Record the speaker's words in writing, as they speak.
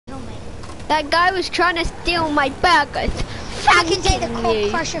That guy was trying to steal my burgers. I can take the core you.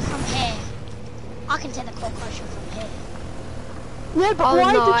 crusher from here. I can take the core crusher from here. Yeah, but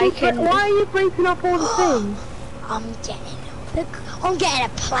why are you breaking up all the things? I'm getting a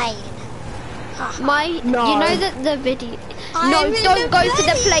plane. You know that the video. No, don't go for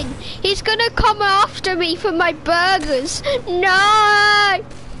the plane. He's gonna come after me for my burgers. No,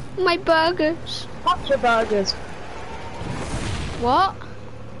 my burgers. Fuck your burgers. What?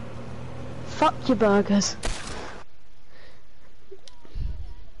 Fuck your burgers.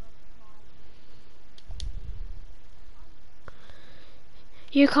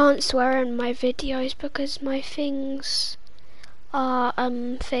 You can't swear in my videos because my things are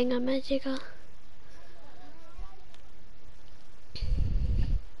thingamajigger.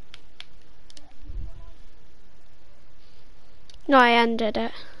 No, I ended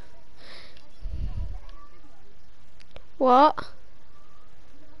it. What?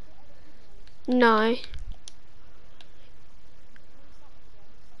 No.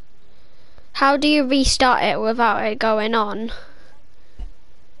 How do you restart it without it going on?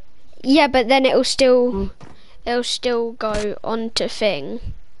 Yeah, but then it'll still go onto thing.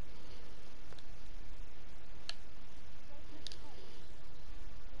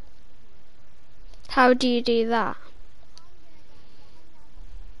 How do you do that?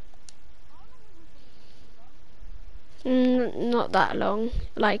 Not that long,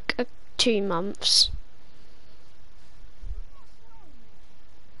 like 2 months.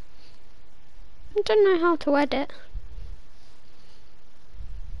 I don't know how to edit.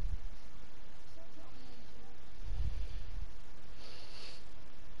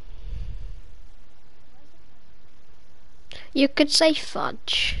 You could say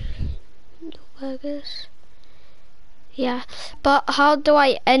fudge. Burgers. Yeah, but how do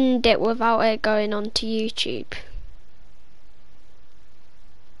I end it without it going onto YouTube?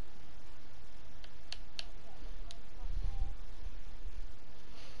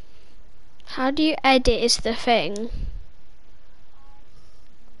 How do you edit is the thing.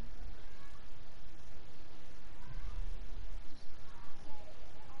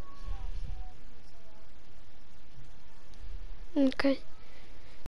 Okay.